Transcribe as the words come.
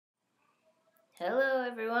Hello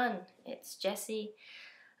everyone, it's Jessie.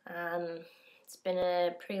 It's been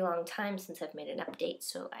a pretty long time since I've made an update,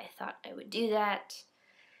 so I thought I would do that.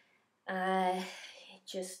 I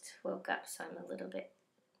just woke up, so I'm a little bit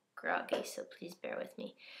groggy, so please bear with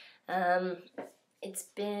me. It's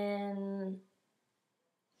been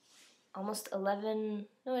it's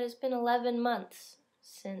been 11 months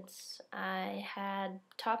since I had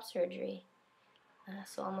top surgery,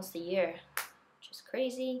 so almost a year, which is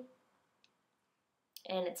crazy.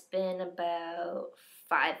 And it's been about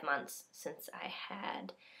 5 months since I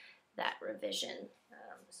had that revision.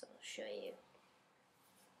 So I'll show you.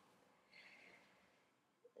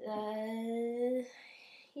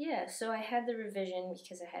 Yeah, so I had the revision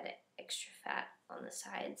because I had extra fat on the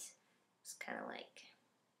sides. It's kind of like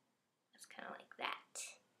that.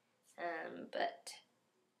 But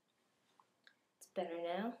it's better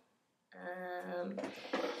now.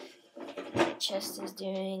 My chest is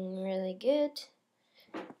doing really good.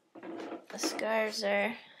 The scars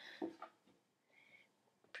are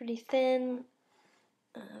pretty thin.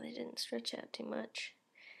 They didn't stretch out too much.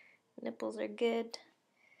 Nipples are good.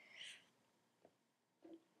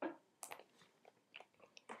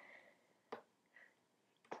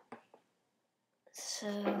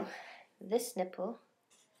 So this nipple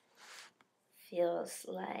feels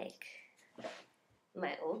like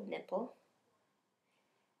my old nipple.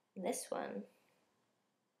 This one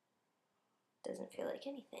doesn't feel like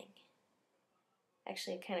anything.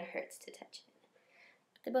 Actually, it kind of hurts to touch it.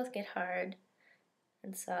 But they both get hard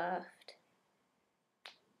and soft.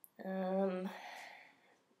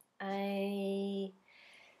 I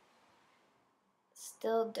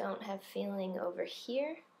still don't have feeling over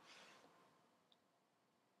here.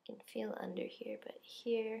 I can feel under here, but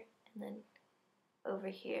here and then over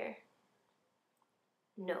here,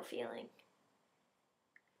 no feeling.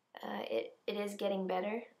 It is getting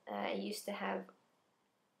better.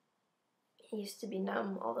 It used to be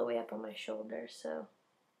numb all the way up on my shoulder, so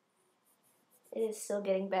it is still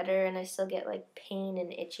getting better, and I still get like pain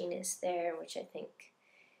and itchiness there, which I think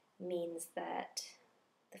means that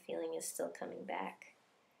the feeling is still coming back.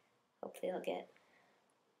 Hopefully I'll get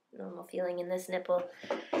normal feeling in this nipple.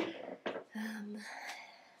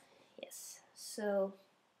 Yes, so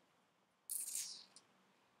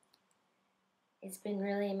it's been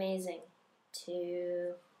really amazing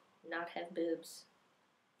to not have boobs.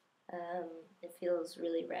 It feels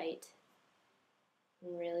really right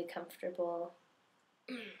and really comfortable.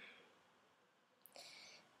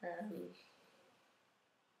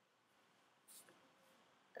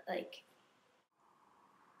 Like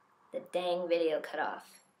the dang video cut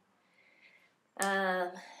off.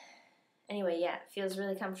 Anyway, yeah, it feels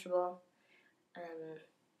really comfortable.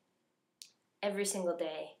 Every single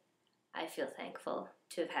day I feel thankful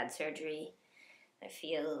to have had surgery. I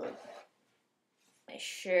feel my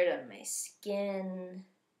shirt on my skin,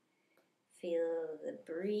 feel the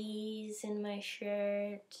breeze in my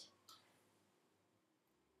shirt,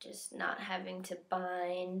 just not having to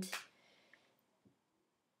bind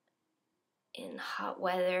in hot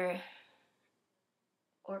weather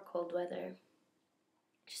or cold weather.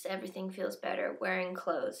 Just everything feels better. Wearing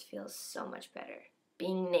clothes feels so much better.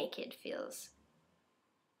 Being naked feels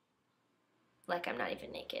like I'm not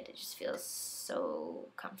even naked. It just feels so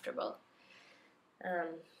comfortable.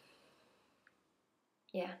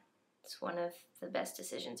 Yeah, it's one of the best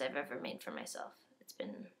decisions I've ever made for myself. It's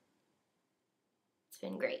been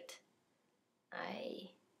great.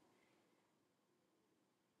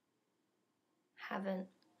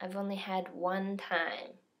 I've only had one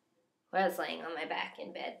time where I was laying on my back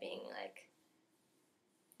in bed being like,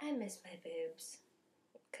 I miss my boobs,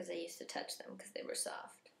 because I used to touch them because they were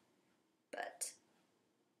soft. But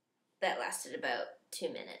that lasted about 2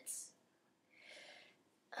 minutes.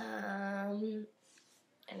 And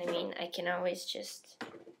I mean, I can always just,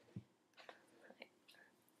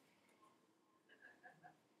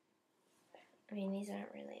 I mean, these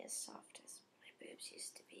aren't really as soft as my boobs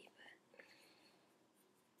used to be, but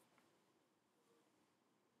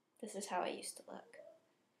this is how I used to look.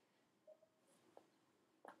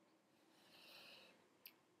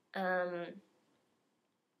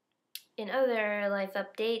 In other life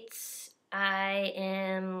updates, I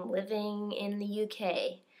am living in the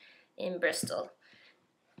UK, in Bristol,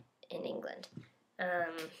 in England.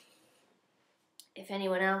 If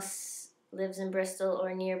anyone else lives in Bristol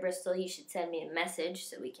or near Bristol, you should send me a message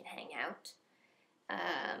so we can hang out.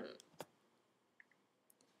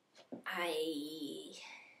 I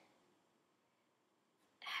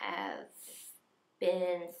have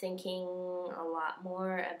been thinking a lot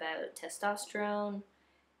more about testosterone.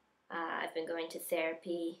 I've been going to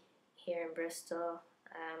therapy here in Bristol.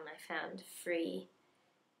 I found free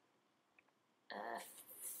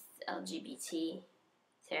LGBT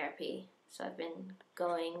therapy, so I've been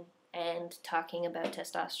going and talking about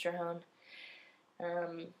testosterone.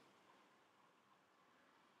 I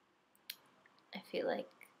feel like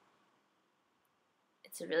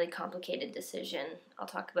it's a really complicated decision. I'll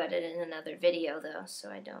talk about it in another video though, so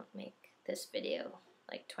I don't make this video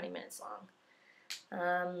like 20 minutes long.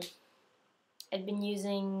 I've been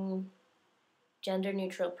using gender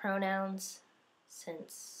neutral pronouns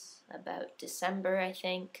since about December, I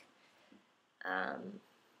think. And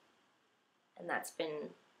that's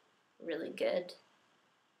been really good.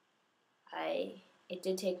 It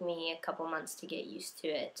did take me a couple months to get used to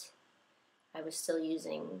it. I was still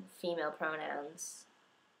using female pronouns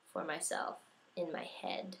for myself in my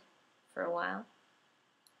head for a while.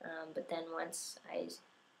 But then once I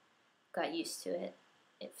got used to it,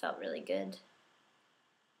 it felt really good.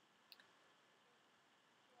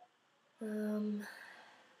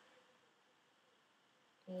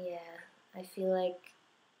 Yeah, I feel like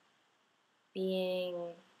being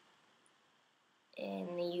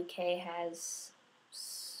in the UK has,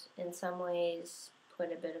 in some ways,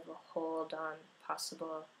 put a bit of a hold on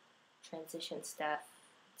possible transition stuff.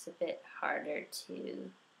 It's a bit harder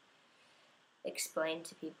to explain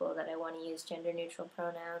to people that I want to use gender-neutral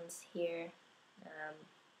pronouns here.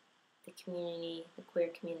 The community, the queer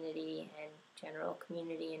community, and general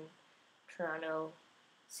community in Toronto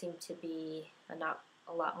seem to be a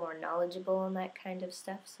lot more knowledgeable on that kind of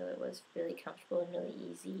stuff, so it was really comfortable and really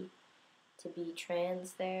easy to be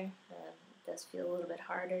trans there. It does feel a little bit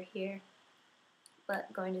harder here,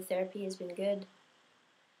 but going to therapy has been good.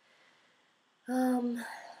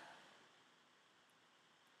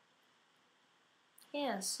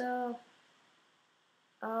 Yeah, so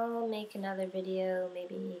I'll make another video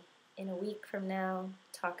maybe in a week from now,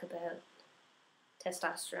 talk about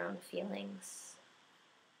testosterone feelings.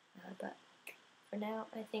 But for now,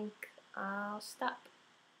 I think I'll stop.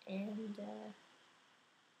 And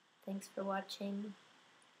thanks for watching.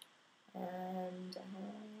 And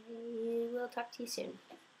I will talk to you soon.